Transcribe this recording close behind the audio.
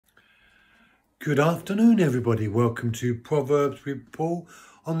Good afternoon, everybody. Welcome to Proverbs with Paul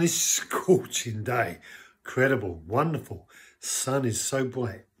on this scorching day. Incredible, wonderful. Sun is so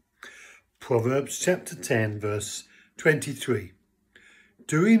bright. Proverbs chapter 10, verse 23.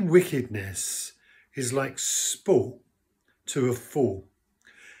 Doing wickedness is like sport to a fool,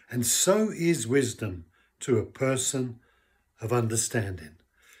 and so is wisdom to a person of understanding.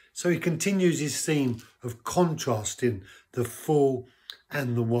 So he continues his theme of contrasting the fool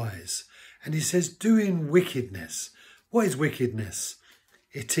and the wise. And he says, doing wickedness. What is wickedness?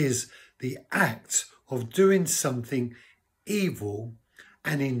 It is the act of doing something evil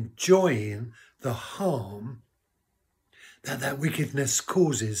and enjoying the harm that wickedness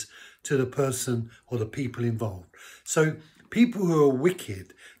causes to the person or the people involved. So people who are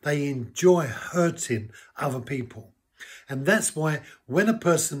wicked, they enjoy hurting other people. And that's why when a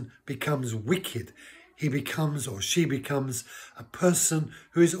person becomes wicked, he becomes or she becomes a person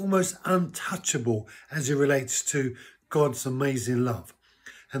who is almost untouchable as it relates to God's amazing love.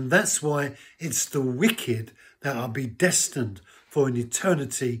 And that's why it's the wicked that are be destined for an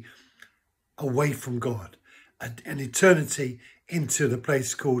eternity away from God, an eternity into the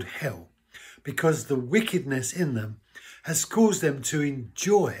place called hell, because the wickedness in them has caused them to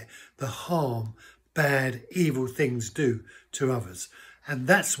enjoy the harm bad, evil things do to others. And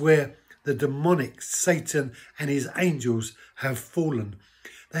that's where the demonic Satan and his angels have fallen.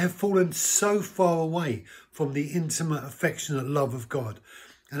 They have fallen so far away from the intimate, affectionate love of God.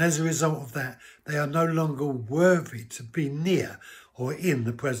 And as a result of that, they are no longer worthy to be near or in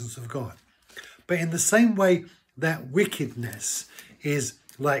the presence of God. But in the same way that wickedness is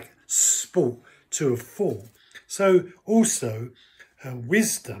like sport to a fool, so also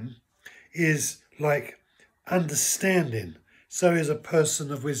wisdom is like understanding. So is a person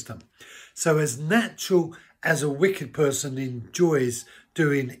of wisdom. So as natural as a wicked person enjoys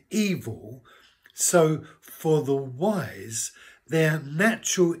doing evil, so for the wise, their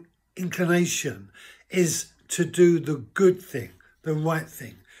natural inclination is to do the good thing, the right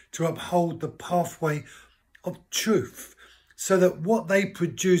thing, to uphold the pathway of truth, so that what they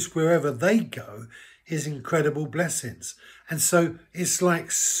produce wherever they go is incredible blessings. And so it's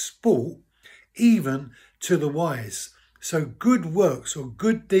like sport even to the wise. So good works or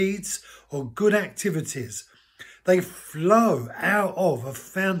good deeds or good activities, they flow out of a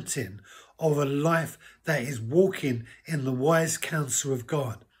fountain of a life that is walking in the wise counsel of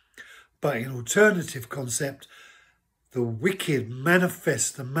God. But in alternative concept, the wicked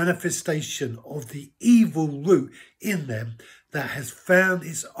manifest the manifestation of the evil root in them that has found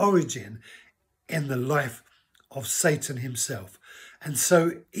its origin in the life of Satan himself. And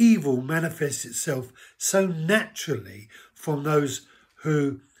so evil manifests itself so naturally from those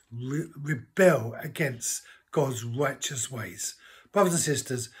who rebel against God's righteous ways. Brothers and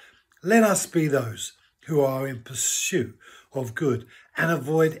sisters, let us be those who are in pursuit of good and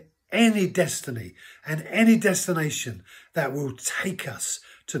avoid any destiny and any destination that will take us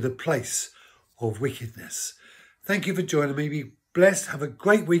to the place of wickedness. Thank you for joining me. Be blessed. Have a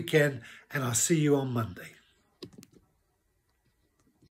great weekend, and I'll see you on Monday.